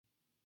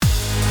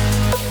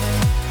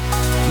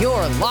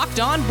Locked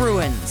On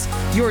Bruins,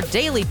 your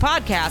daily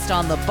podcast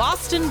on the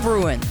Boston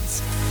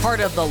Bruins. Part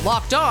of the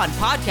Locked On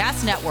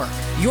Podcast Network,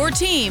 your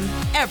team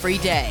every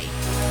day.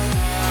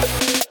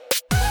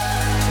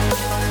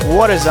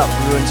 What is up,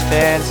 Bruins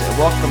fans, and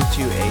welcome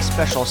to a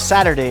special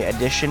Saturday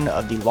edition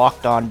of the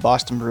Locked On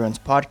Boston Bruins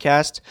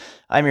podcast.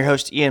 I'm your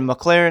host, Ian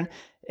McLaren,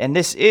 and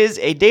this is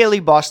a daily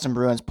Boston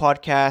Bruins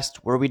podcast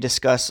where we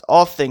discuss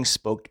all things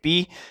Spoked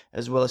B,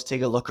 as well as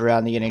take a look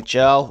around the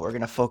NHL. We're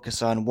going to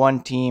focus on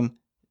one team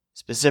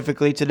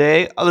specifically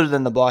today, other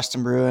than the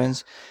Boston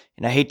Bruins,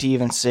 and I hate to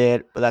even say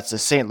it, but that's the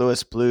St.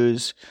 Louis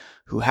Blues,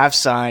 who have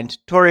signed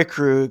Torey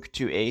Krug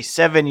to a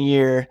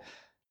 7-year,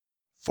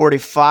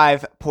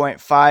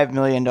 $45.5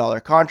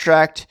 million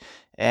contract.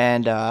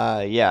 And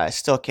I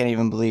still can't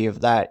even believe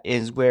that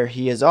is where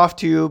he is off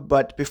to.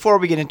 But before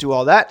we get into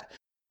all that,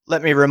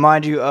 let me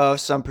remind you of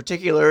some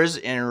particulars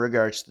in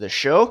regards to the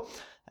show.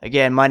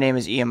 Again, my name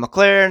is Ian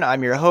McLaren.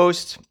 I'm your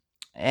host.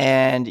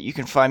 And you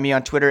can find me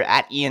on Twitter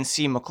at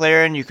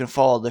ENC You can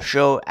follow the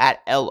show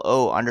at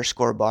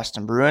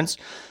LO_Boston Bruins.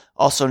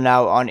 Also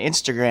now on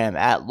Instagram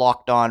at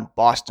Locked On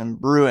Boston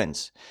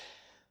Bruins.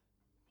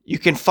 You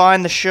can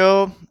find the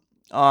show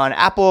on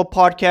Apple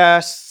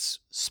Podcasts,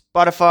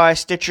 Spotify,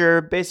 Stitcher,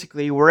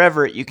 basically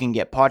wherever you can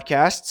get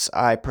podcasts.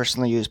 I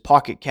personally use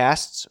Pocket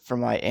Casts for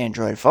my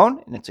Android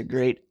phone, and it's a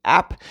great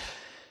app.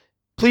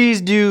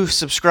 Please do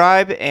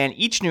subscribe, and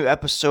each new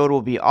episode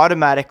will be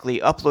automatically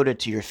uploaded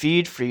to your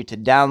feed for you to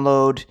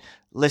download,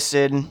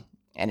 listen,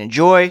 and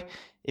enjoy.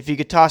 If you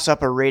could toss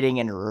up a rating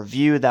and a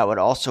review, that would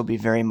also be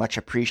very much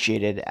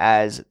appreciated,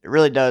 as it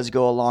really does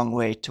go a long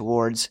way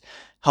towards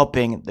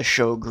helping the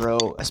show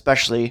grow,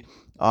 especially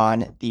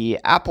on the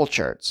Apple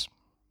charts.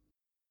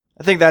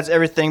 I think that's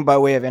everything by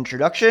way of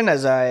introduction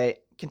as I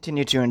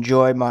continue to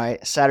enjoy my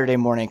Saturday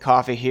morning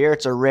coffee here.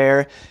 It's a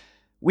rare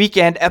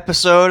weekend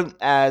episode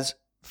as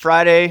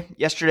Friday,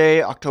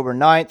 yesterday, October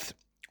 9th,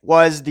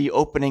 was the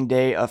opening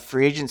day of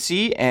free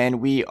agency,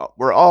 and we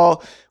were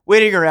all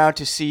waiting around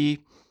to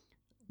see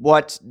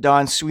what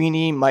Don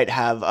Sweeney might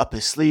have up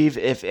his sleeve,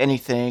 if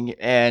anything.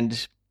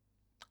 And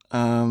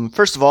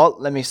first of all,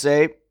 let me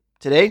say,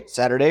 today,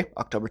 Saturday,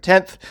 October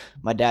 10th,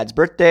 my dad's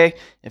birthday.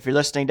 If you're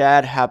listening,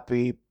 Dad,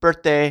 happy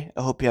birthday.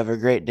 I hope you have a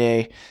great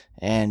day.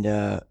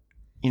 And,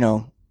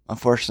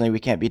 unfortunately, we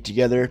can't be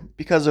together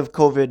because of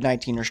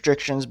COVID-19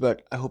 restrictions,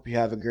 but I hope you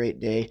have a great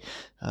day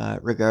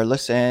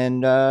regardless.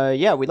 And,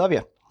 we love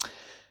you.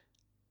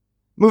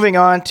 Moving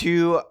on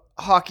to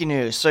hockey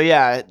news. So,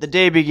 the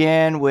day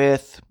began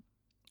with,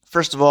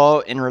 first of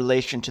all, in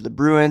relation to the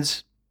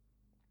Bruins,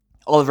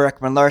 Oliver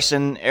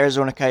Ekman-Larsson,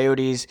 Arizona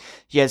Coyotes,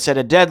 he had set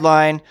a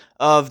deadline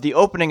of the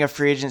opening of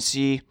free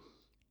agency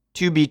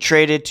to be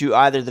traded to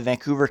either the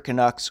Vancouver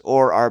Canucks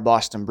or our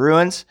Boston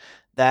Bruins.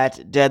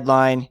 That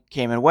deadline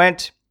came and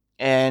went,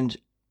 and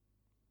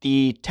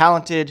the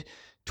talented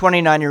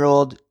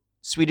 29-year-old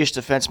Swedish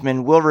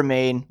defenseman will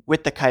remain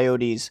with the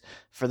Coyotes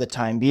for the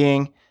time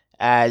being,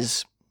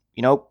 as,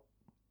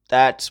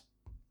 that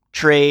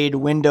trade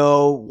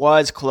window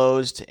was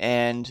closed,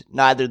 and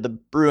neither the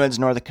Bruins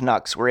nor the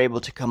Canucks were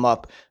able to come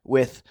up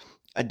with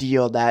a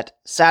deal that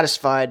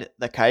satisfied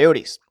the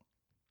Coyotes.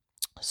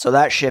 So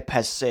that ship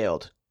has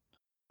sailed.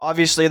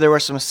 Obviously, there were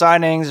some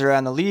signings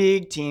around the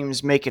league,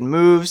 teams making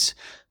moves.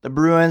 The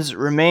Bruins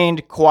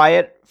remained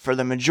quiet for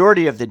the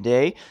majority of the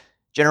day.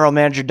 General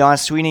Manager Don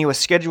Sweeney was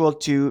scheduled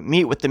to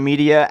meet with the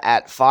media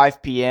at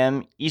 5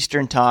 p.m.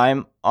 Eastern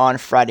Time on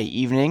Friday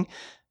evening.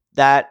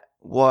 That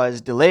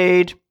was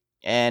delayed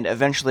and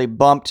eventually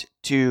bumped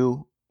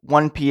to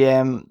 1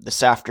 p.m.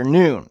 this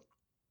afternoon.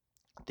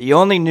 The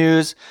only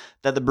news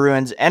that the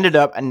Bruins ended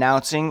up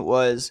announcing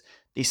was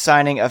the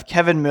signing of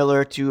Kevin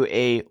Miller to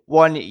a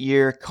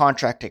 1-year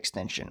contract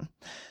extension.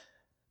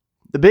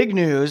 The big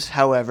news,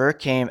 however,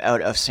 came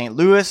out of St.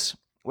 Louis,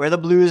 where the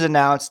Blues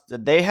announced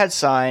that they had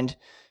signed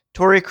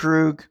Torey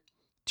Krug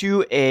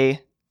to a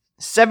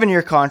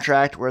 7-year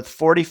contract worth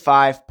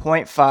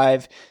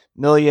 $45.5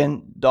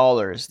 million.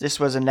 This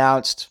was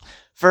announced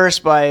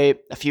first by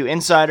a few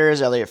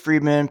insiders, Elliot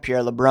Friedman,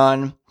 Pierre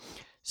LeBrun,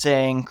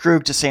 saying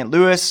Krug to St.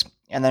 Louis,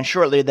 and then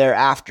shortly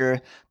thereafter,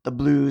 the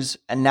Blues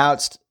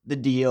announced the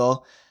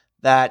deal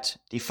that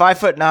the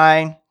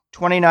 5'9",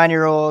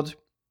 29-year-old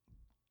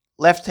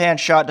left-hand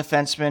shot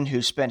defenseman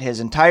who spent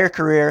his entire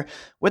career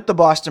with the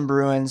Boston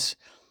Bruins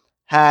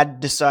had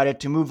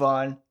decided to move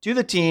on to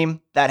the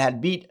team that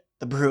had beat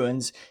the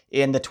Bruins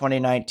in the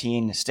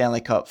 2019 Stanley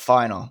Cup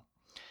Final.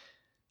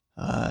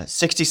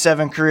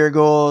 67 career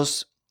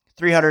goals,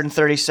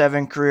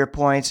 337 career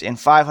points in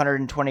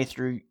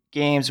 523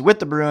 games with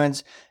the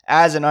Bruins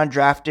as an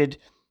undrafted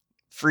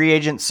free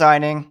agent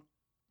signing.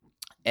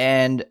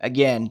 And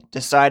again,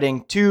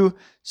 deciding to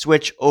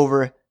switch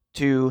over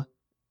to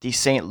the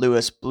St.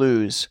 Louis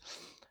Blues.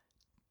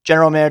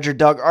 General Manager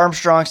Doug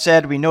Armstrong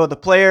said, "We know the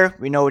player.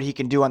 We know what he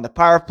can do on the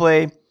power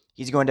play.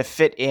 He's going to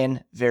fit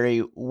in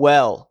very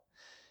well.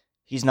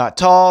 He's not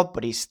tall,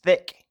 but he's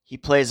thick. He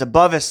plays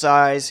above his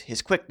size.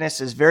 His quickness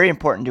is very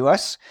important to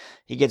us.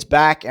 He gets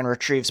back and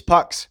retrieves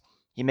pucks.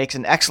 He He makes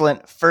an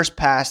excellent first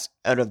pass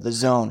out of the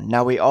zone.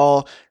 Now, we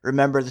all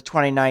remember the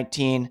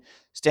 2019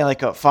 Stanley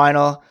Cup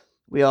Final.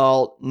 We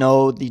all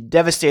know the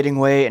devastating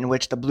way in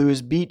which the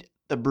Blues beat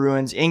the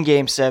Bruins in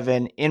Game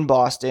 7 in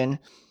Boston.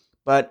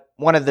 But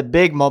one of the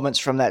big moments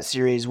from that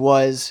series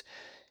was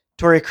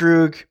Torrey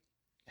Krug,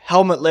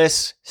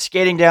 helmetless,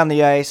 skating down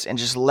the ice and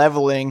just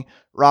leveling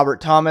Robert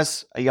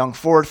Thomas, a young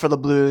forward for the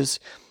Blues.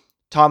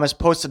 Thomas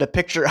posted a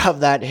picture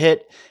of that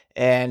hit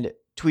and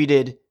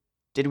tweeted,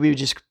 "Did we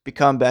just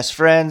become best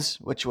friends?"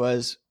 Which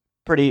was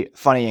pretty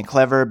funny and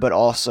clever, but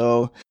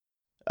also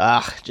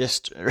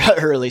just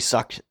really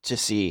sucked to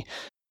see.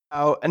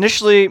 Now,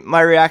 initially,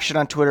 my reaction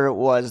on Twitter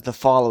was the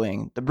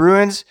following. The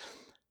Bruins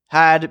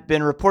had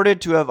been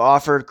reported to have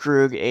offered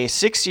Krug a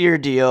 6-year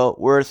deal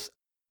worth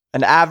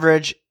an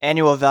average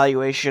annual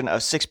valuation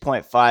of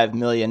 $6.5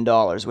 million,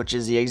 which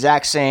is the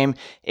exact same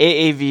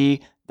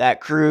AAV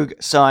that Krug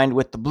signed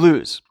with the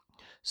Blues.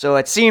 So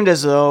it seemed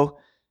as though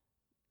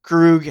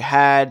Krug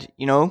had,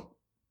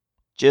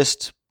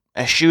 just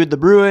eschewed the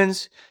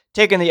Bruins,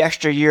 taken the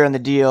extra year on the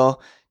deal,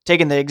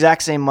 taken the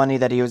exact same money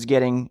that he was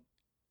getting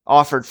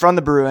offered from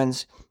the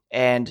Bruins,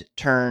 and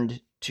turned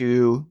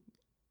to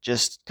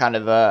just kind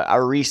of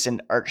a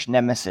recent arch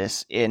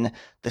nemesis in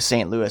the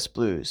St. Louis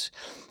Blues.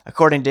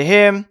 According to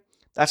him,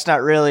 that's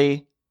not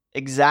really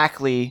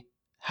exactly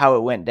how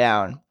it went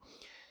down.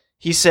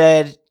 He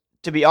said,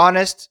 "To be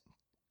honest,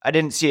 I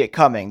didn't see it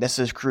coming." This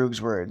is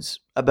Krug's words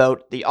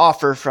about the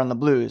offer from the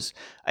Blues.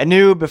 "I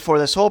knew before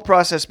this whole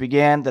process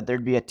began that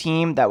there'd be a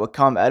team that would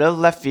come out of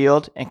left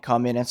field and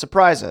come in and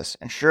surprise us.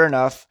 And sure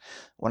enough,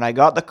 when I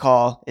got the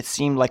call, it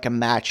seemed like a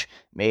match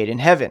made in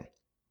heaven.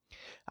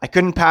 I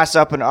couldn't pass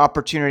up an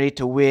opportunity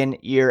to win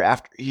year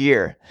after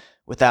year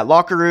with that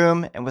locker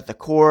room and with a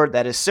core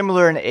that is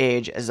similar in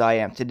age as I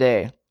am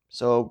today."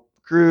 So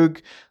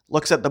Krug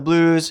looks at the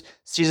Blues,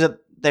 sees that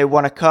they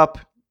won a cup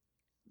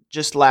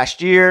just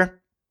last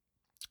year,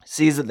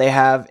 sees that they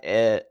have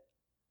an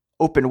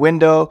open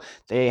window.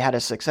 They had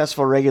a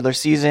successful regular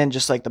season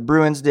just like the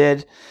Bruins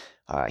did.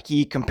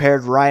 He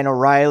compared Ryan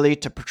O'Reilly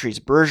to Patrice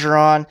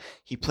Bergeron.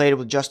 He played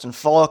with Justin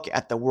Falk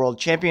at the World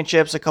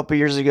Championships a couple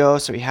years ago,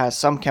 so he has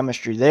some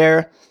chemistry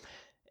there.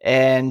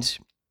 And,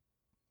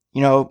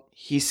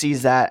 he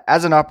sees that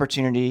as an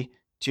opportunity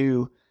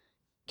to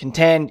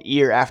contend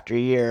year after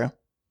year.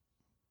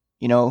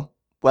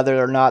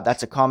 Whether or not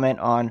that's a comment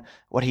on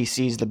what he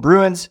sees the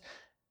Bruins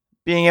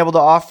being able to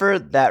offer,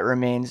 that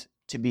remains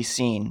to be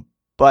seen.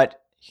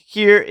 But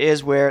here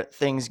is where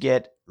things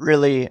get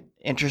really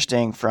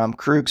interesting from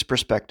Krug's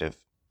perspective.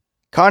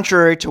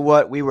 Contrary to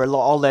what we were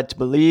all led to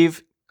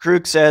believe,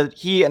 Krug said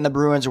he and the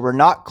Bruins were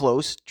not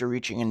close to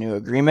reaching a new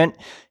agreement.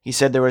 He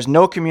said there was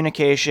no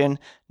communication,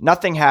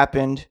 nothing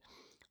happened.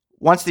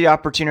 Once the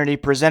opportunity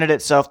presented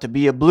itself to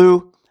be a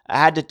Blue, I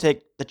had to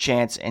take the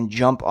chance and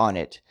jump on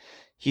it.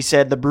 He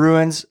said the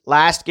Bruins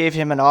last gave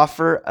him an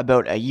offer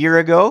about a year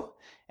ago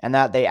and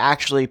that they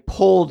actually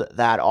pulled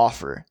that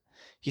offer.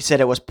 He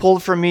said it was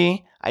pulled from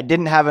me. I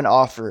didn't have an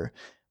offer.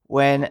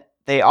 When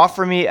they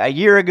offer me a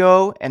year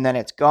ago and then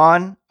it's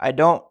gone, I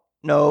don't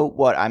know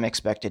what I'm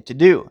expected to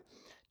do.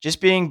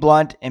 Just being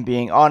blunt and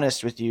being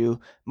honest with you,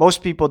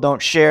 most people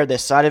don't share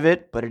this side of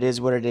it, but it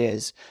is what it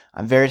is.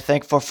 I'm very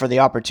thankful for the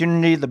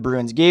opportunity the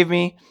Bruins gave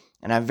me,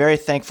 and I'm very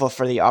thankful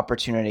for the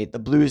opportunity the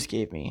Blues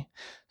gave me.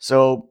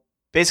 So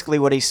basically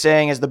what he's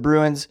saying is the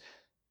Bruins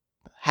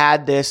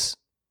had this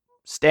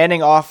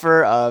standing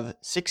offer of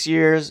 6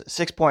 years,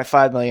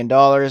 $6.5 million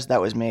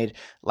that was made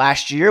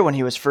last year when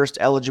he was first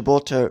eligible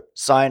to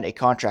sign a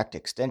contract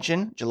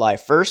extension, July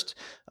 1st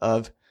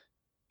of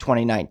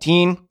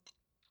 2019.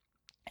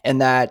 And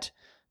that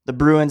the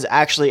Bruins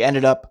actually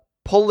ended up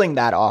pulling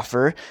that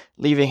offer,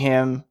 leaving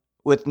him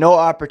with no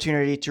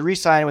opportunity to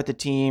re-sign with the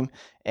team.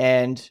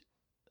 And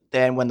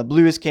then when the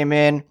Blues came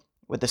in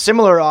with a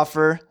similar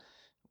offer,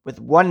 with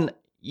 1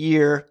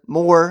 year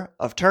more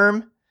of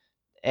term,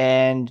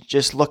 and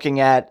just looking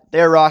at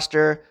their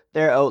roster,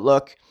 their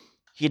outlook,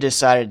 he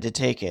decided to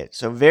take it.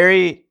 So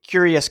very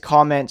curious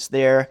comments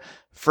there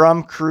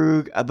from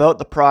Krug about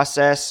the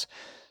process.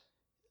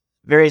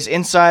 Various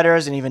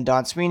insiders and even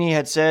Don Sweeney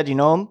had said,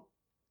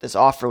 this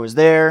offer was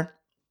there.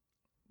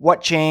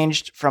 What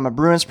changed from a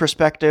Bruins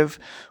perspective?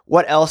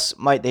 What else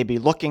might they be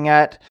looking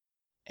at?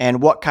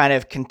 And what kind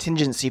of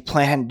contingency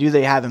plan do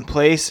they have in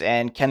place?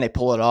 And can they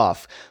pull it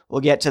off?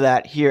 We'll get to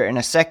that here in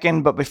a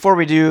second. But before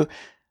we do,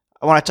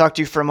 I want to talk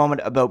to you for a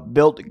moment about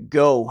Built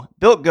Go.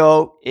 Built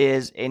Go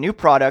is a new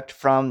product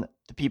from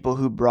the people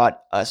who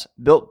brought us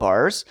Built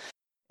Bars.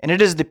 And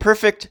it is the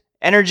perfect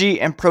energy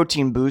and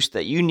protein boost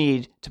that you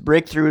need to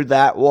break through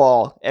that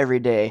wall every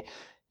day.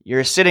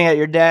 You're sitting at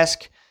your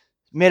desk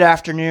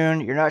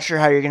mid-afternoon. You're not sure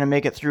how you're going to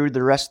make it through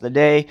the rest of the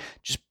day.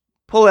 Just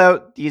pull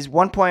out these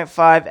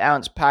 1.5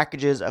 ounce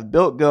packages of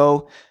Built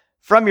Go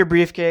from your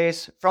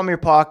briefcase, from your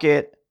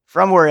pocket,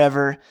 from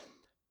wherever.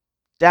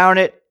 Down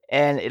it,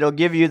 and it'll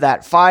give you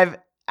that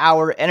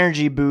 5-hour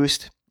energy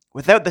boost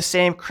without the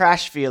same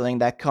crash feeling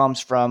that comes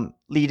from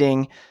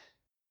leading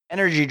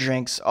energy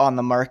drinks on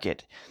the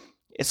market.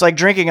 It's like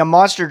drinking a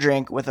monster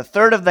drink with a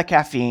third of the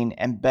caffeine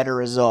and better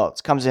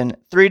results. Comes in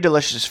 3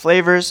 delicious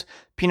flavors: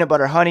 peanut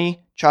butter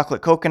honey,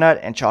 chocolate coconut,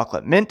 and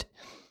chocolate mint.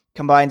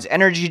 Combines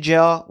energy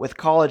gel with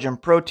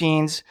collagen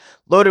proteins,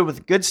 loaded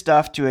with good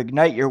stuff to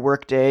ignite your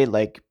workday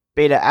like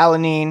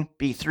beta-alanine,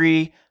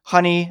 B3,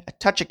 honey, a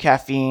touch of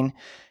caffeine,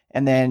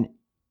 and then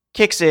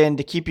kicks in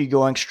to keep you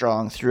going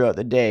strong throughout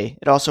the day.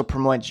 It also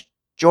promotes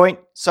joint,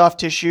 soft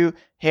tissue,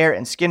 hair,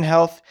 and skin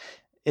health.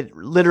 It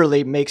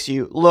literally makes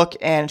you look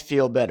and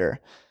feel better.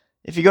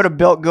 If you go to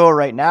Built Go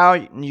right now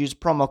and use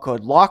promo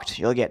code LOCKED,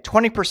 you'll get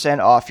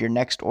 20% off your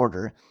next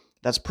order.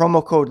 That's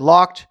promo code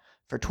LOCKED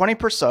for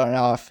 20%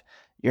 off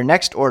your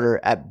next order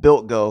at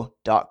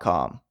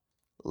BuiltGo.com.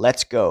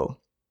 Let's go.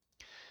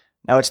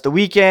 Now it's the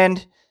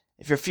weekend.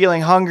 If you're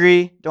feeling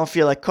hungry, don't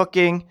feel like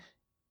cooking,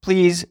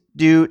 please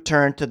do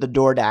turn to the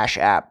DoorDash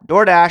app.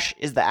 DoorDash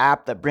is the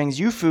app that brings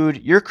you food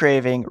you're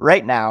craving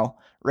right now,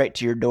 right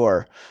to your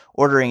door.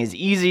 Ordering is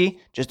easy.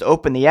 Just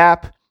open the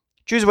app,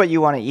 choose what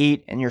you want to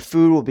eat, and your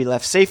food will be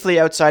left safely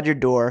outside your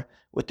door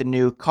with the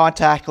new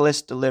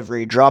contactless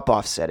delivery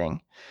drop-off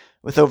setting.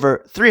 With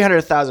over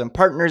 300,000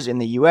 partners in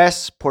the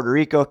US, Puerto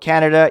Rico,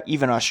 Canada,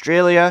 even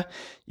Australia,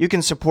 you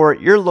can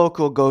support your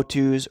local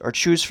go-tos or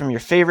choose from your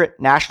favorite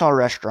national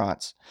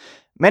restaurants.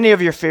 Many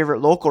of your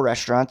favorite local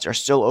restaurants are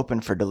still open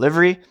for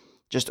delivery.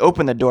 Just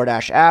open the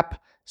DoorDash app,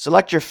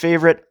 select your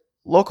favorite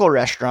local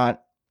restaurant,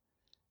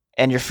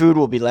 and your food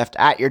will be left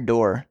at your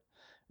door.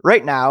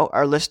 Right now,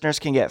 our listeners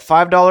can get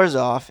 $5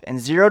 off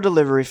and zero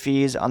delivery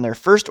fees on their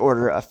first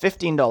order of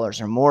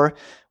 $15 or more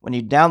when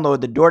you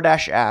download the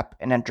DoorDash app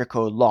and enter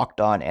code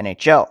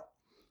LOCKEDONNHL.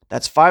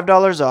 That's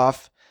 $5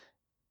 off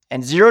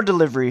and zero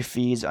delivery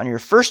fees on your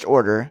first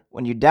order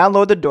when you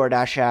download the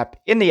DoorDash app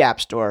in the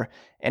App Store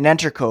and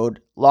enter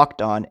code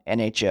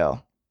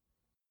LOCKEDONNHL.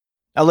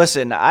 Now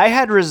listen, I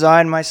had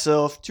resigned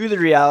myself to the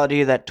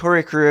reality that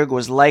Torey Krug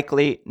was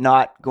likely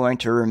not going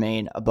to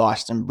remain a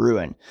Boston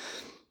Bruin.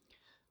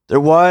 There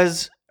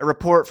was a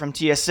report from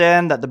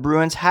TSN that the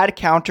Bruins had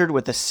countered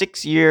with a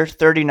 6-year,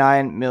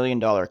 $39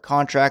 million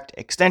contract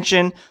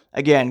extension.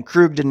 Again,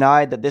 Krug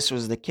denied that this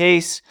was the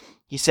case.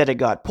 He said it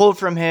got pulled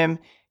from him.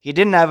 He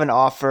didn't have an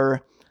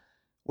offer.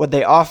 What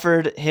they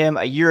offered him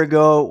a year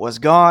ago was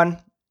gone.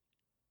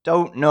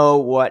 Don't know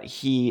what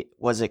he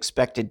was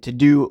expected to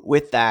do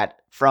with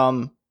that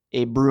from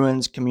a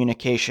Bruins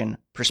communication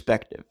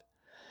perspective.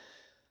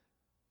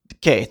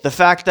 Okay, the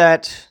fact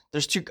that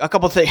there's a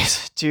couple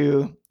things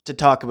to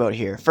talk about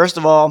here. First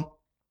of all,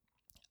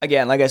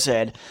 again, like I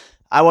said,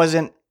 I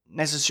wasn't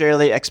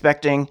necessarily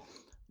expecting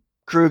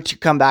Krug to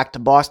come back to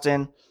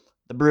Boston.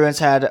 The Bruins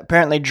had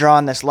apparently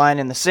drawn this line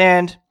in the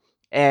sand,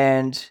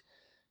 and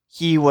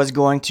he was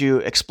going to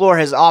explore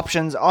his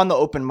options on the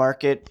open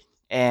market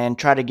and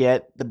try to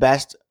get the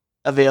best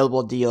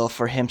available deal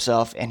for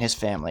himself and his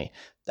family.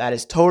 That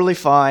is totally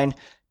fine,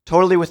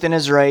 totally within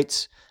his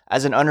rights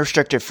as an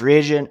unrestricted free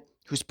agent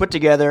who's put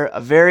together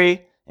a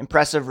very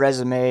impressive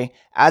resume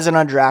as an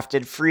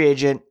undrafted free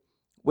agent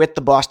with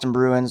the Boston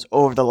Bruins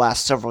over the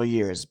last several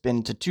years.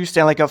 Been to 2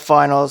 Stanley Cup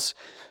finals,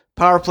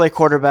 power play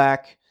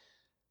quarterback,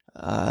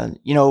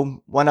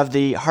 one of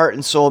the heart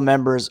and soul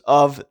members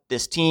of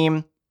this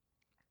team.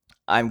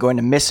 I'm going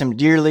to miss him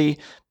dearly,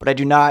 but I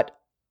do not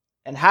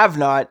and have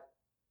not,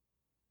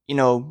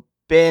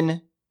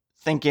 been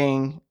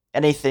thinking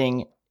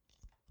anything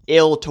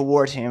ill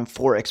toward him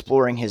for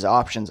exploring his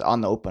options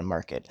on the open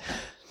market.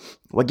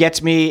 What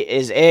gets me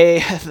is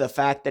the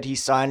fact that he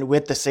signed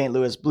with the St.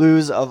 Louis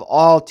Blues of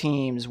all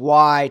teams.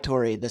 Why,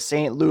 Torey? The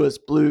St. Louis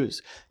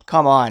Blues.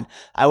 Come on.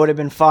 I would have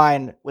been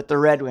fine with the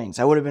Red Wings.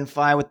 I would have been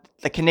fine with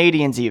the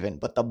Canadiens even.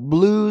 But the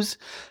Blues,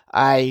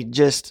 I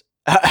just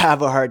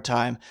have a hard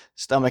time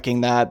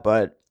stomaching that.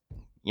 But,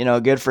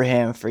 good for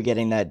him for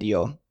getting that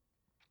deal.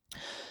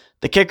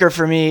 The kicker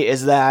for me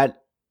is that,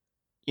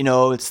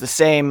 it's the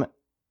same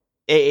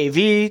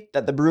AAV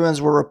that the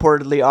Bruins were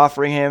reportedly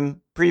offering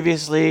him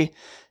previously.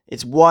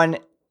 It's 1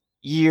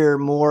 year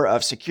more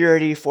of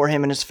security for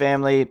him and his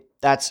family.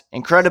 That's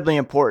incredibly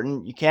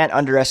important. You can't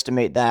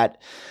underestimate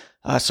that.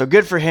 So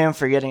good for him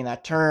for getting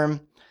that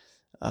term,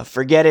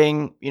 for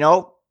getting,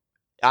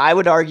 I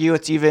would argue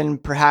it's even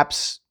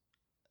perhaps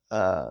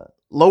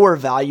lower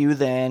value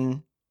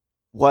than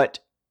what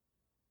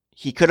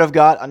he could have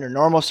got under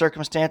normal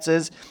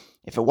circumstances.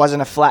 If it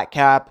wasn't a flat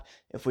cap,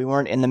 if we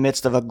weren't in the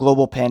midst of a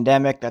global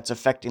pandemic that's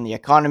affecting the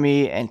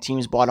economy and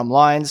teams' bottom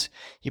lines,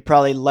 he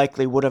probably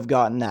likely would have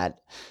gotten that.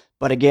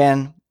 But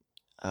again,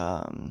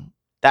 that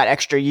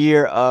extra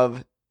year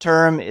of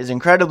term is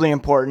incredibly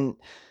important.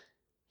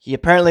 He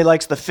apparently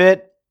likes the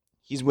fit.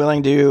 He's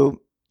willing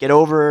to get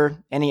over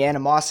any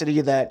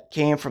animosity that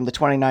came from the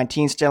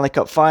 2019 Stanley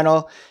Cup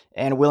final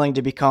and willing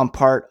to become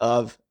part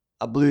of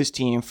a Blues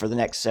team for the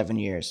next 7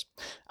 years.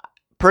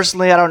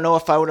 Personally, I don't know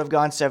if I would have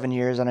gone 7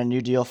 years on a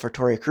new deal for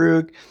Torey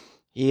Krug.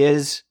 He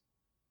is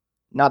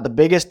not the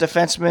biggest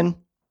defenseman.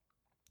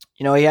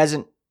 He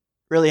hasn't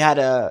really had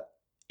a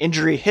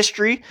injury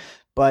history,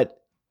 but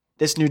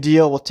this new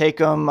deal will take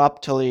him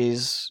up till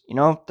he's,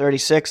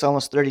 36,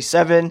 almost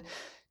 37.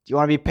 Do you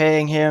want to be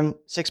paying him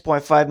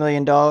 $6.5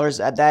 million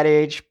at that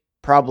age?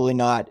 Probably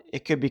not.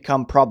 It could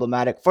become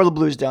problematic for the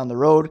Blues down the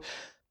road,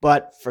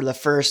 but for the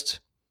first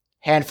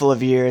handful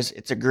of years,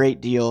 it's a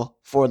great deal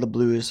for the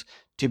Blues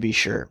to be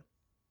sure.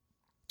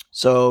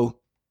 So,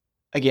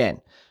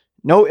 again,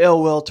 no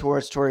ill will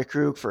towards Torey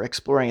Krug for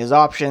exploring his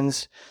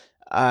options.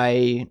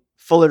 I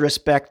fully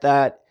respect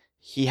that.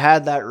 He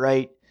had that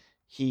right.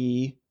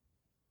 He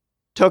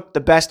took the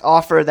best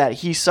offer that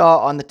he saw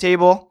on the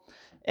table,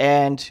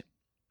 and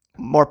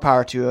more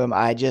power to him.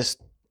 I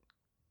just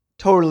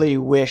totally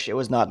wish it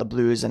was not the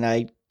Blues, and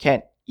I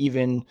can't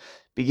even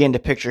begin to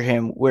picture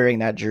him wearing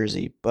that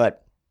jersey.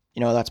 But,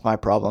 that's my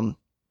problem.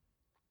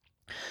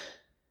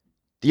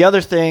 The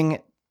other thing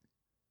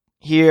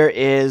here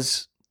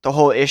is the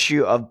whole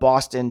issue of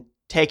Boston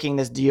taking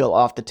this deal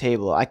off the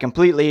table. I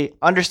completely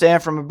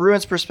understand from a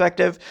Bruins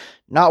perspective,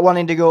 not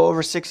wanting to go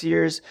over 6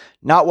 years,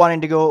 not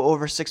wanting to go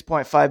over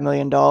 $6.5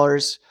 million.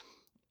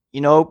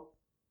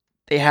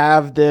 They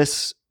have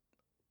this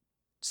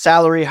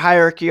salary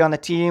hierarchy on the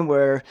team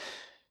where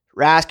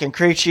Rask and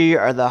Krejci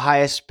are the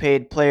highest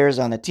paid players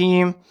on the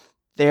team.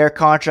 Their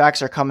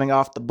contracts are coming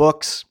off the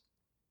books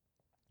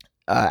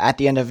at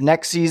the end of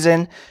next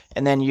season.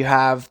 And then you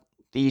have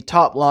the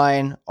top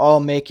line all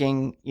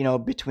making,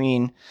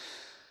 between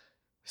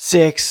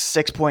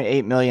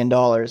 $6.8 million.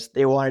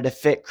 They wanted to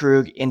fit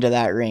Krug into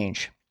that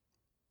range.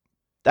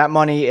 That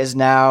money is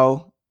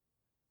now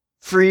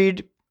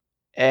freed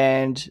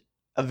and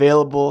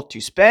available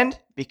to spend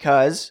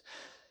because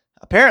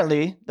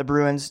apparently the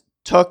Bruins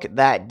took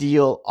that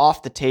deal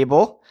off the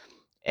table.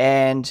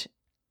 And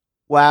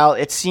while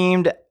it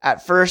seemed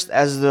at first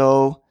as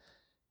though,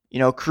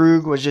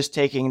 Krug was just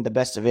taking the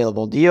best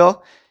available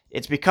deal,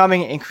 it's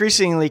becoming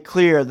increasingly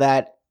clear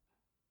that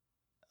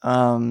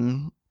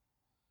Krug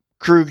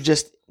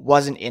just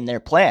wasn't in their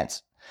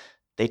plans.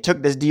 They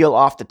took this deal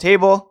off the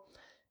table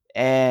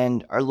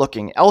and are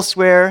looking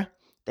elsewhere.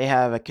 They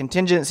have a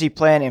contingency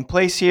plan in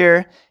place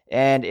here,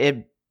 and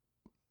it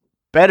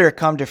better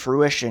come to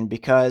fruition,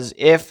 because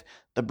if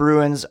the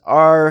Bruins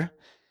are,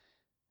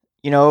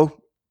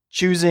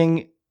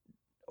 choosing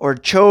or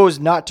chose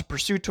not to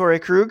pursue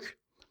Torey Krug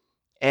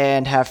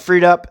and have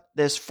freed up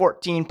this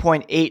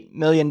 $14.8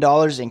 million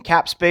in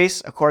cap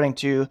space, according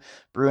to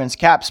Bruins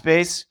cap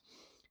space.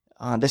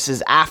 This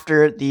is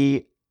after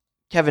the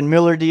Kevin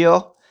Miller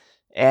deal,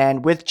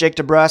 and with Jake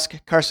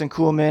DeBrusk, Carson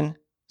Kuhlman,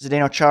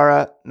 Zdeno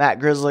Chara, Matt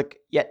Grzelcyk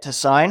yet to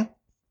sign.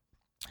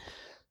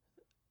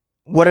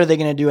 What are they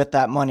going to do with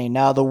that money?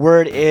 Now, the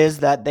word is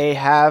that they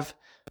have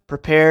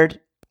prepared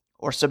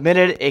or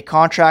submitted a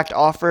contract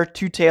offer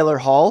to Taylor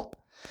Hall,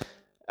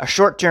 a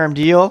short-term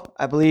deal.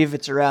 I believe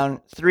it's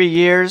around 3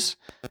 years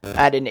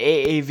at an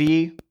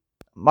AAV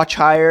much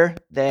higher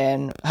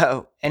than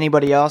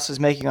anybody else is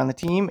making on the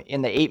team,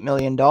 in the $8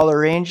 million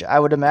range, I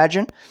would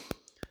imagine.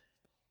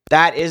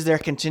 That is their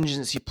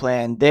contingency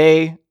plan.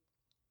 They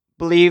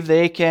believe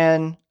they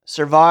can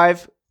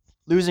survive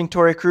losing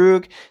Torey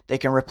Krug. They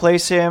can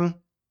replace him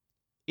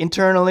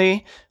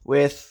internally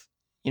with,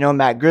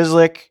 Matt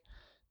Grzelcyk.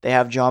 They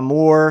have John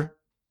Moore,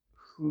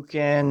 who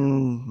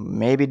can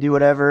maybe do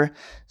whatever.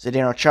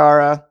 Zdeno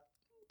Chara,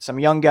 some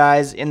young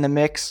guys in the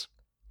mix.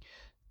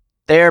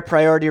 Their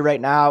priority right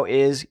now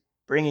is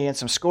bringing in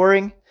some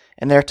scoring,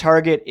 and their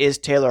target is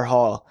Taylor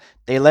Hall.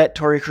 They let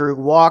Torey Krug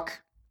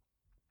walk,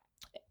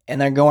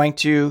 and they're going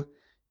to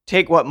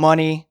take what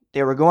money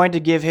they were going to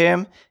give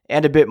him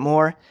and a bit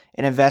more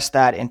and invest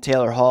that in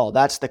Taylor Hall.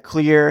 That's the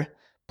clear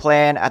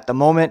plan at the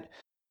moment.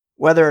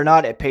 Whether or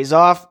not it pays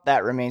off,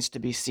 that remains to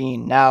be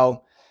seen.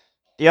 Now,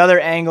 the other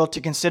angle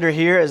to consider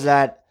here is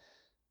that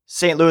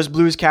St. Louis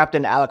Blues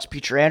captain Alex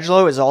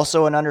Pietrangelo is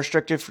also an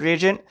unrestricted free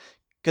agent.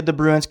 Could the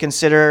Bruins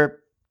consider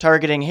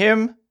targeting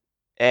him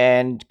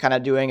and kind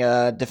of doing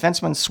a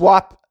defenseman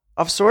swap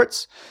of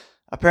sorts?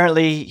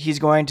 Apparently, he's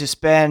going to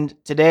spend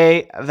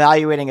today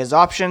evaluating his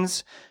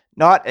options.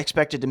 Not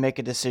expected to make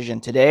a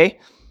decision today.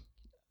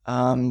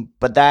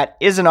 But that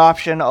is an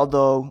option,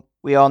 although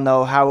we all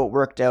know how it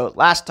worked out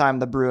last time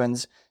the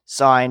Bruins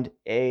signed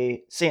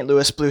a St.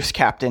 Louis Blues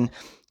captain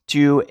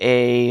to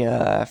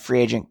a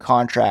free agent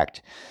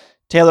contract.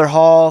 Taylor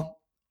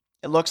Hall,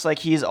 it looks like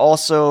he's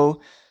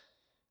also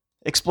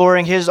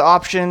exploring his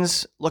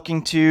options,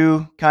 looking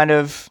to kind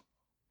of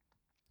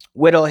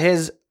whittle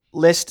his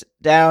list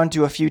down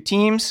to a few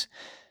teams.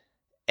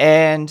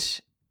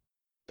 And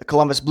the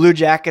Columbus Blue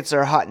Jackets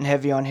are hot and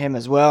heavy on him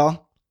as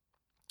well.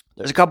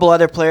 There's a couple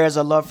other players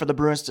I'd love for the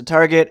Bruins to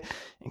target,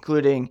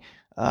 including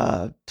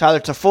Tyler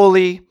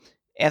Toffoli,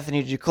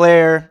 Anthony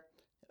Duclair.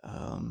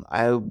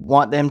 I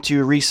want them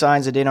to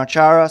re-sign Zdeno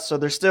Chara. So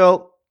there's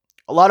still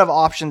a lot of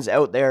options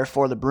out there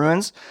for the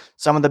Bruins.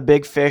 Some of the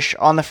big fish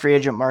on the free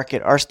agent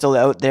market are still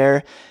out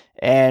there.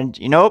 And,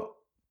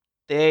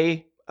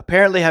 they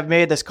apparently have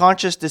made this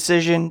conscious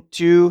decision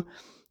to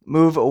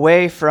move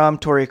away from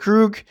Torey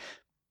Krug,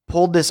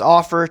 pulled this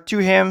offer to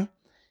him.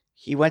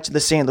 He went to the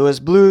St. Louis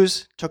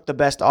Blues, took the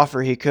best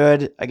offer he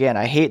could. Again,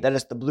 I hate that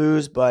it's the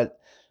Blues, but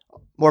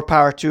more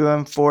power to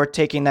him for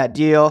taking that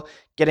deal,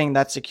 getting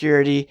that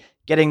security,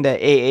 getting the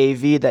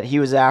AAV that he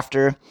was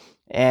after,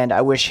 and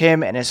I wish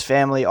him and his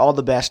family all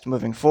the best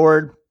moving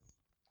forward.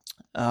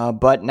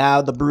 But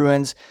now the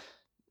Bruins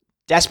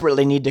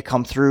desperately need to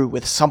come through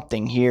with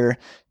something here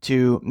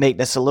to make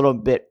this a little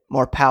bit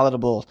more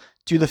palatable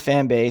to the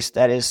fan base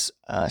that is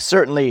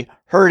certainly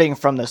hurting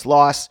from this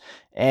loss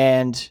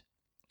and,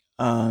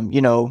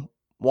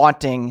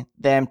 wanting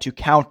them to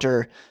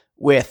counter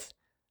with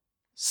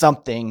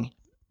something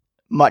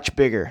much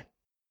bigger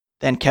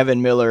than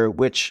Kevan Miller,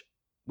 which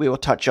we will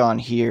touch on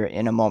here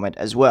in a moment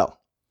as well.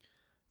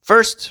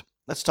 First,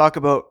 let's talk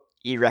about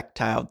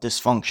erectile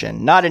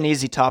dysfunction. Not an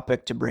easy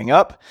topic to bring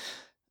up.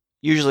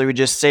 Usually we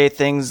just say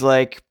things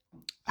like,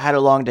 I had a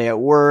long day at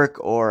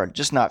work or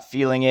just not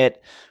feeling it.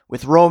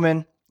 With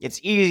Roman, it's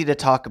easy to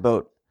talk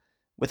about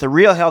with a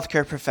real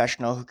healthcare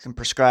professional who can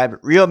prescribe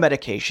real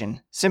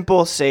medication,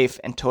 simple, safe,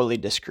 and totally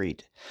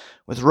discreet.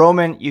 With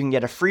Roman, you can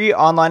get a free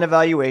online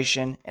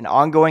evaluation and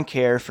ongoing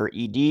care for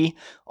ED,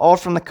 all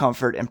from the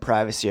comfort and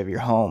privacy of your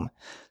home.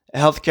 A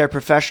healthcare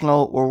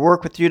professional will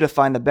work with you to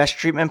find the best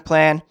treatment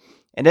plan,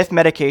 and if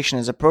medication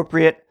is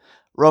appropriate,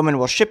 Roman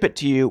will ship it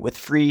to you with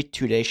free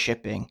 2-day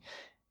shipping.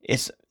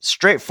 It's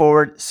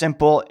straightforward,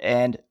 simple,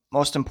 and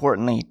most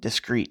importantly,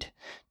 discreet.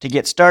 To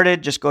get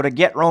started, just go to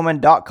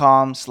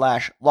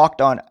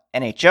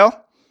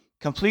getroman.com/lockedonnhl,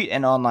 complete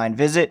an online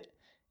visit,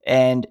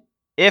 and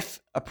if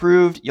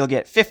approved, you'll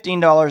get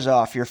 $15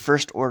 off your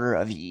first order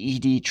of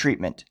ED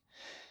treatment.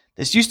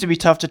 This used to be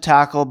tough to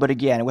tackle, but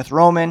again, with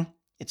Roman,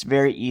 it's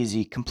very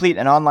easy. Complete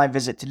an online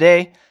visit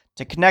today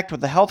to connect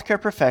with a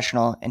healthcare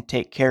professional and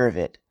take care of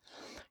it.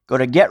 Go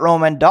to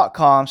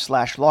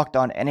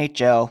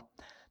getroman.com/lockedonnhl.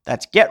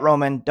 That's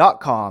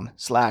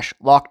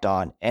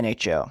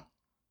getroman.com/lockedonnhl.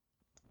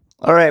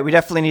 All right, we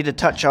definitely need to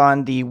touch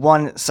on the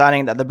one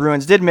signing that the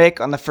Bruins did make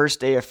on the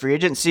first day of free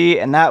agency,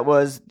 and that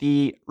was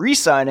the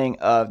re-signing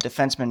of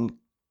defenseman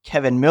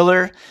Kevan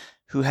Miller,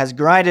 who has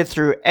grinded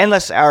through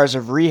endless hours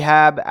of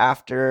rehab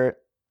after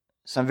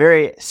some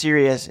very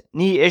serious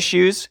knee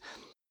issues.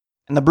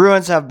 And the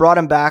Bruins have brought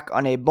him back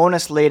on a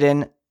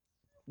bonus-laden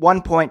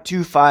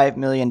 $1.25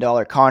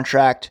 million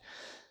contract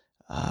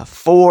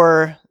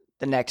for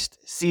the next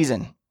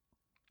season.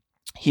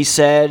 He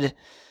said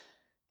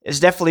it's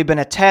definitely been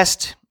a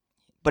test,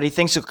 but he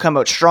thinks he'll come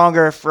out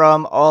stronger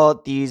from all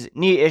these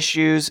knee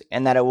issues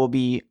and that it will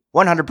be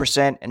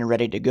 100% and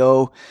ready to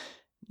go.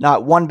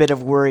 Not one bit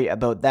of worry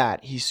about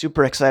that. He's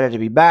super excited to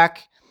be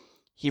back.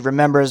 He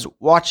remembers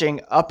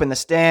watching up in the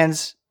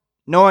stands,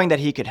 knowing that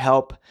he could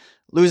help,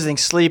 losing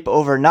sleep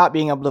over not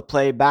being able to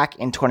play back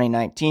in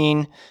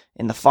 2019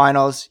 in the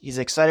finals. He's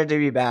excited to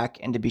be back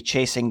and to be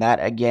chasing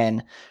that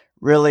again.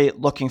 Really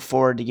looking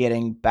forward to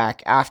getting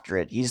back after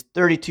it. He's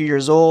 32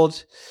 years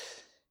old.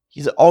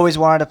 He's always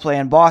wanted to play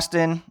in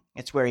Boston.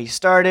 It's where he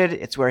started.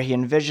 It's where he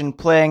envisioned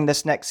playing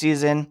this next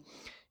season.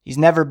 He's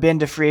never been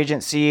to free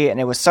agency, and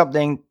it was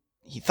something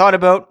he thought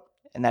about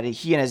and that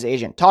he and his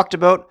agent talked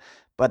about.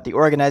 But the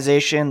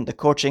organization, the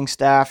coaching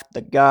staff,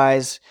 the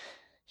guys,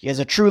 he has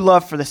a true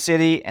love for the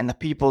city and the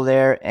people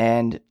there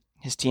and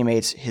his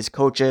teammates, his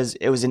coaches.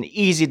 It was an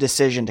easy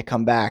decision to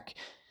come back.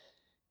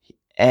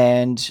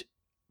 And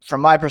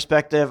from my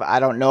perspective, I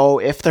don't know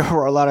if there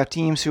were a lot of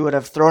teams who would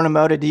have thrown him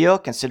out a deal,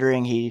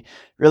 considering he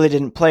really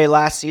didn't play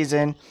last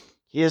season.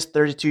 He is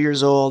 32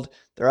 years old.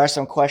 There are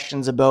some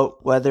questions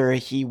about whether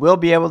he will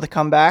be able to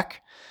come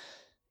back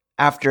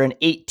after an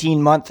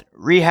 18-month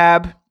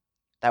rehab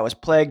that was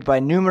plagued by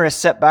numerous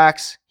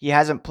setbacks. He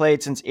hasn't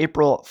played since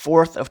April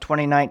 4th of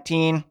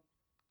 2019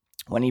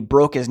 when he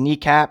broke his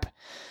kneecap,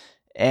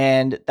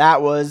 and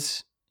that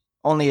was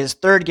only his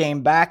third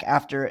game back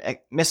after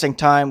missing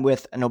time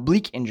with an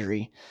oblique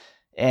injury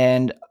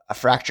and a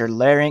fractured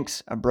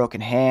larynx, a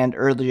broken hand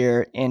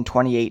earlier in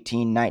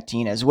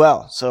 2018-19 as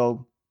well.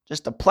 So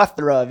just a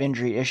plethora of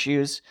injury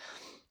issues.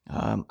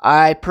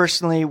 I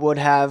personally would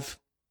have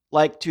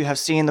liked to have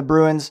seen the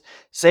Bruins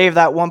save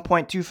that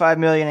 $1.25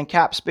 million in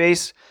cap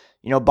space.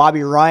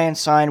 Bobby Ryan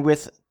signed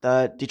with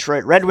the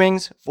Detroit Red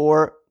Wings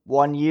for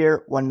 1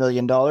 year, $1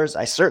 million.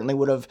 I certainly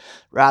would have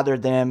rather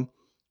them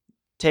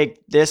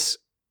take this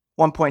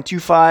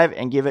 1.25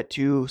 and give it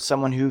to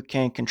someone who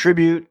can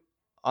contribute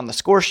on the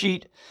score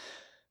sheet.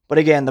 But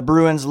again, the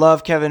Bruins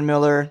love Kevan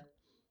Miller.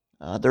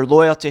 They're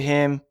loyal to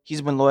him.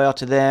 He's been loyal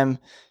to them.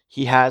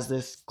 He has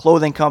this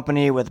clothing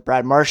company with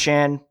Brad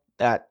Marchand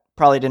that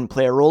probably didn't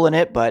play a role in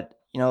it, but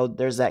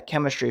there's that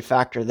chemistry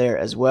factor there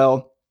as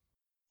well.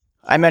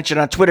 I mentioned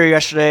on Twitter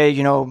yesterday,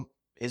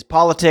 his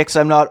politics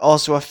I'm not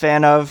also a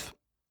fan of.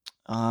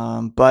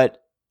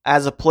 But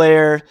as a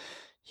player,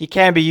 he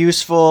can be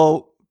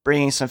useful,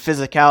 bringing some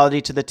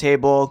physicality to the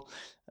table.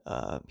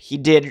 He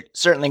did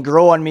certainly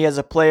grow on me as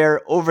a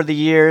player over the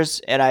years,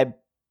 and I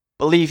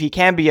believe he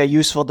can be a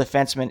useful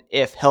defenseman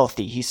if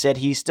healthy. He said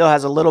he still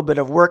has a little bit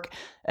of work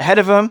ahead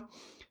of him,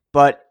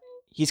 but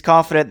he's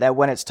confident that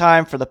when it's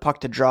time for the puck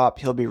to drop,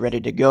 he'll be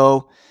ready to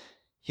go.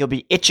 He'll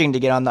be itching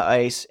to get on the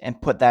ice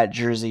and put that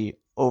jersey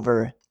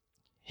over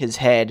his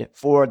head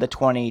for the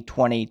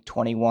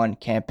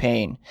 2020-21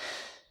 campaign.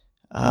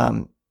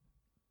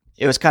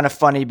 It was kind of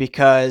funny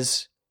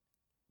because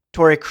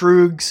Torrey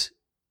Krug's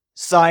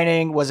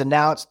signing was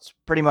announced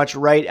pretty much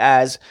right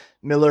as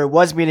Miller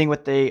was meeting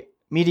with the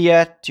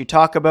media to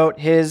talk about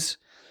his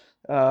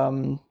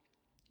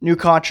new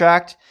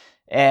contract,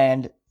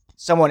 and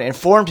someone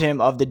informed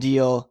him of the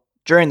deal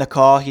during the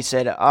call. He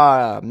said,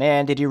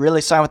 man, did he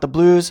really sign with the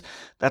Blues?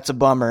 That's a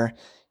bummer.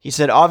 He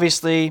said,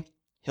 obviously,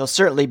 he'll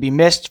certainly be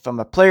missed from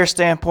a player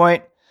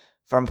standpoint,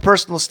 from a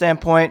personal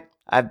standpoint.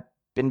 I've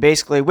been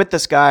basically with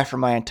this guy for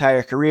my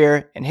entire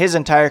career, and his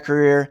entire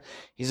career.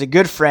 He's a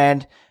good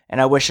friend, and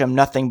I wish him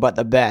nothing but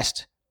the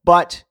best.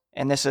 But,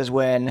 and this is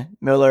when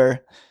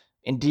Miller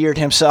endeared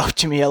himself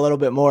to me a little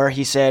bit more,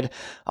 he said,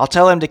 I'll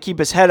tell him to keep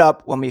his head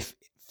up when we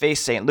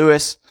face St.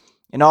 Louis.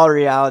 In all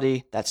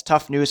reality, that's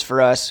tough news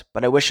for us,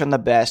 but I wish him the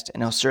best,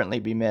 and he'll certainly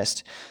be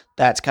missed.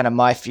 That's kind of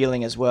my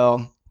feeling as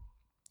well.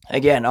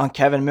 Again, on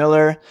Kevin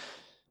Miller,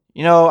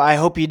 I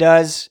hope he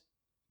does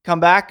come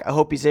back. I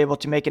hope he's able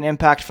to make an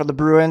impact for the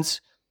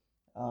Bruins.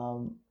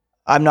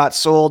 I'm not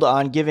sold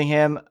on giving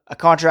him a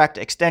contract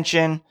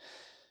extension.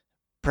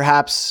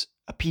 Perhaps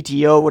a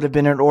PTO would have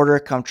been in order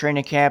come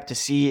training camp to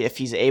see if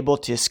he's able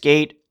to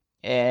skate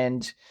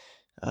and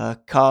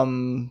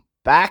come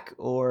back,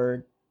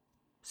 or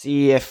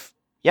see if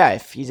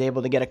he's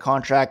able to get a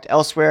contract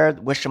elsewhere.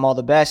 Wish him all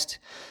the best.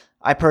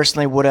 I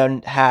personally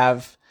wouldn't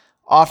have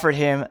offered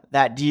him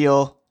that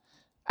deal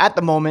at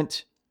the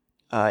moment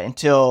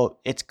until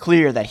it's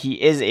clear that he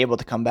is able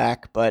to come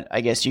back. But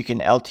I guess you can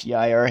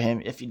LTIR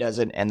him if he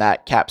doesn't, and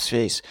that cap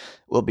space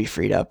will be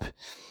freed up.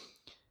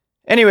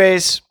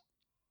 Anyways,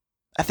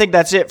 I think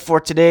that's it for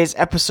today's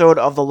episode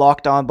of the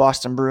Locked On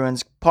Boston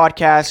Bruins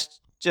podcast.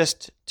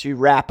 Just to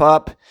wrap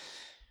up,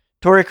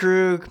 Torrey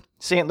Krug,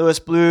 St. Louis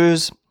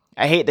Blues.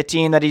 I hate the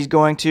team that he's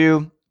going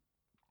to,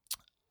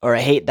 or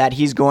I hate that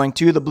he's going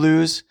to the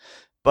Blues,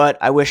 but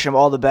I wish him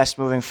all the best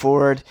moving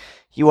forward.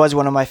 He was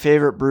one of my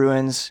favorite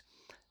Bruins,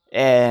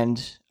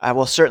 and I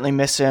will certainly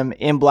miss him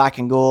in black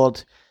and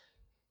gold.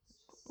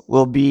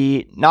 Will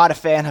be not a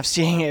fan of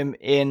seeing him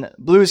in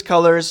Blues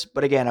colors,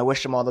 but again, I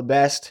wish him all the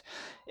best.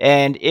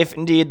 And if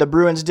indeed the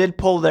Bruins did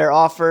pull their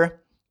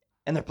offer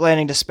and they're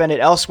planning to spend it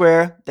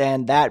elsewhere,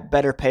 then that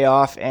better pay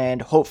off,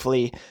 and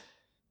hopefully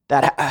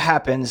that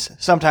happens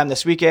sometime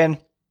this weekend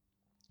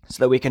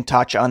so that we can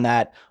touch on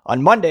that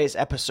on Monday's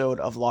episode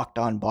of Locked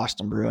On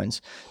Boston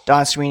Bruins.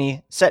 Don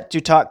Sweeney set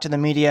to talk to the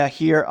media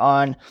here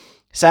on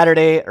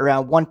Saturday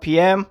around 1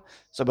 p.m.,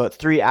 so about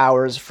 3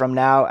 hours from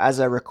now as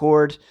I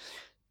record.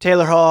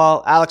 Taylor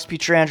Hall, Alex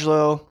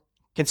Pietrangelo,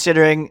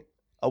 considering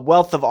a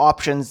wealth of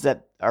options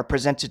that are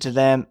presented to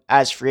them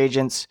as free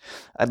agents.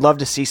 I'd love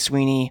to see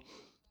Sweeney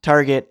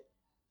target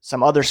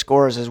some other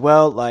scorers as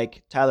well,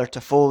 like Tyler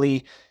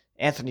Toffoli,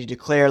 Anthony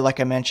Duclair, like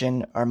I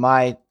mentioned, are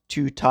my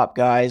two top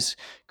guys.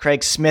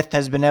 Craig Smith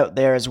has been out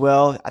there as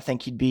well. I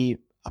think he'd be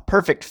a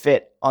perfect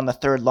fit on the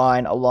third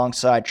line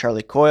alongside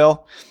Charlie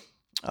Coyle.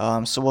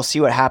 So we'll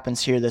see what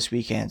happens here this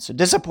weekend. So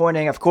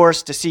disappointing, of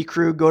course, to see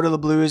Krug go to the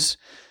Blues.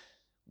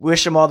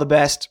 Wish him all the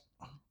best.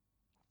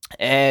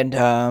 And,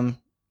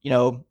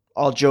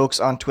 all jokes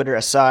on Twitter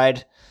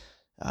aside,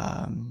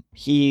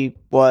 he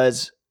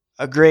was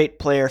a great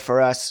player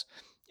for us,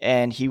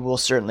 and he will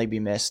certainly be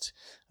missed.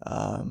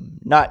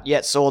 Not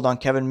yet sold on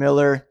Kevin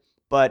Miller,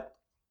 but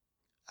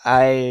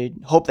I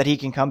hope that he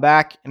can come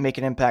back and make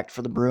an impact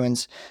for the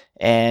Bruins.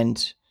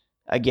 And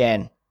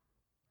again,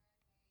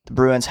 the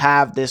Bruins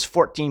have this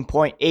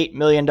 $14.8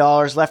 million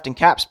left in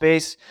cap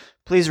space.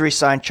 Please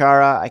re-sign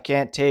Chara. I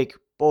can't take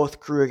both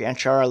Krug and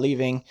Chara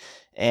leaving,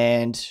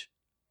 and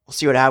we'll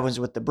see what happens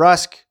with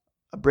DeBrusk.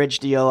 A bridge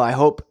deal, I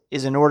hope,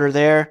 is in order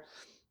there.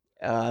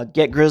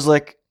 Get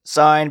Grzelcyk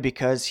signed,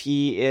 because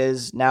he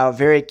is now a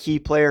very key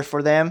player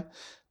for them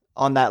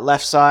on that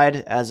left side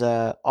as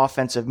an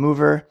offensive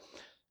mover.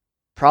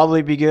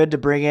 Probably be good to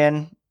bring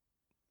in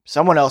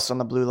someone else on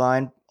the blue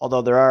line,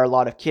 although there are a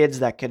lot of kids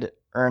that could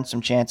earn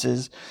some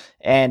chances,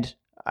 and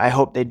I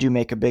hope they do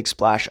make a big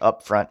splash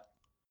up front.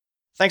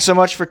 Thanks so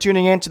much for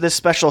tuning in to this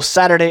special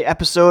Saturday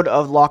episode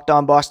of Locked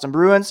On Boston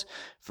Bruins.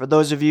 For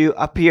those of you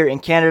up here in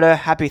Canada,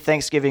 happy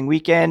Thanksgiving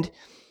weekend.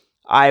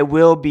 I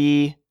will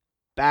be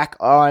back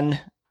on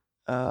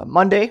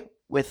Monday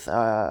with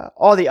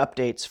all the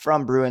updates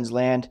from Bruins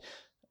land.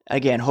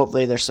 Again,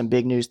 hopefully there's some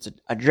big news to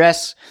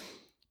address.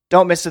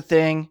 Don't miss a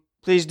thing.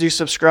 Please do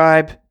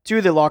subscribe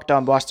to the Locked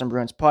On Boston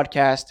Bruins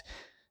podcast.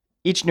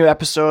 Each new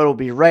episode will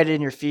be right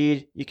in your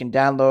feed. You can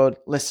download,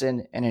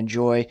 listen, and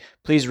enjoy.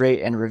 Please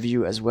rate and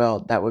review as well.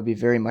 That would be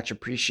very much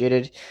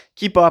appreciated.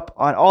 Keep up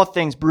on all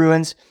things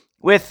Bruins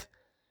with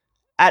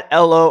at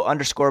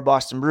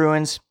 @LO_Boston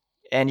Bruins.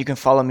 And you can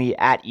follow me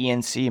at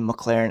ENC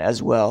McLaren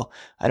as well.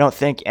 I don't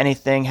think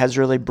anything has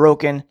really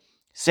broken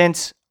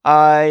since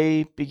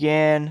I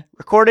began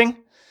recording.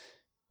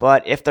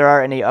 But if there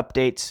are any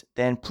updates,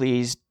 then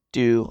please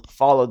do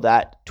follow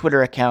that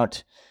Twitter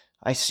account.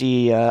 I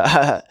see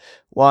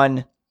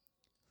one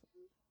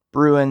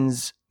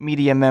Bruins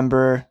media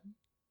member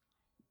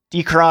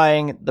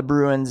decrying the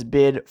Bruins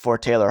bid for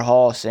Taylor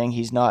Hall, saying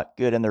he's not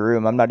good in the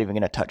room. I'm not even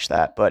going to touch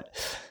that, but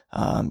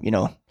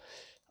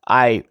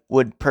I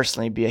would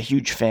personally be a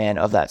huge fan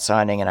of that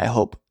signing, and I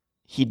hope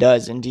he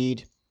does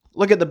indeed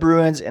look at the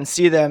Bruins and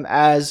see them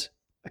as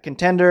a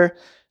contender,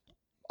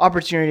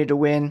 opportunity to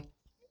win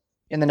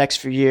in the next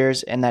few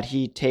years, and that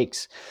he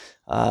takes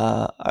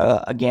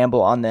a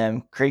gamble on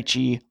them.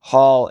 Krejci,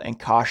 Hall, and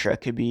Kasha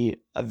could be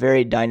a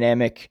very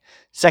dynamic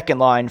second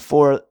line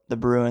for the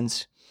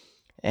Bruins.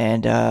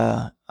 And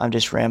I'm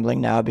just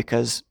rambling now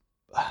because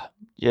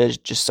there's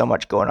just so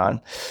much going on.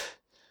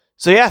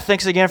 So yeah,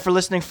 thanks again for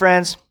listening,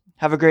 friends.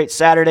 Have a great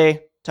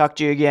Saturday. Talk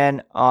to you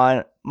again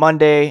on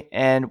Monday,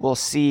 and we'll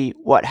see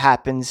what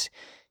happens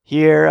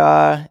here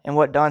and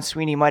what Don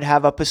Sweeney might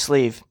have up his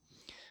sleeve.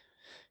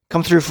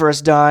 Come through for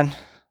us, Don.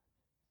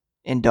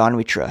 In Don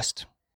we trust.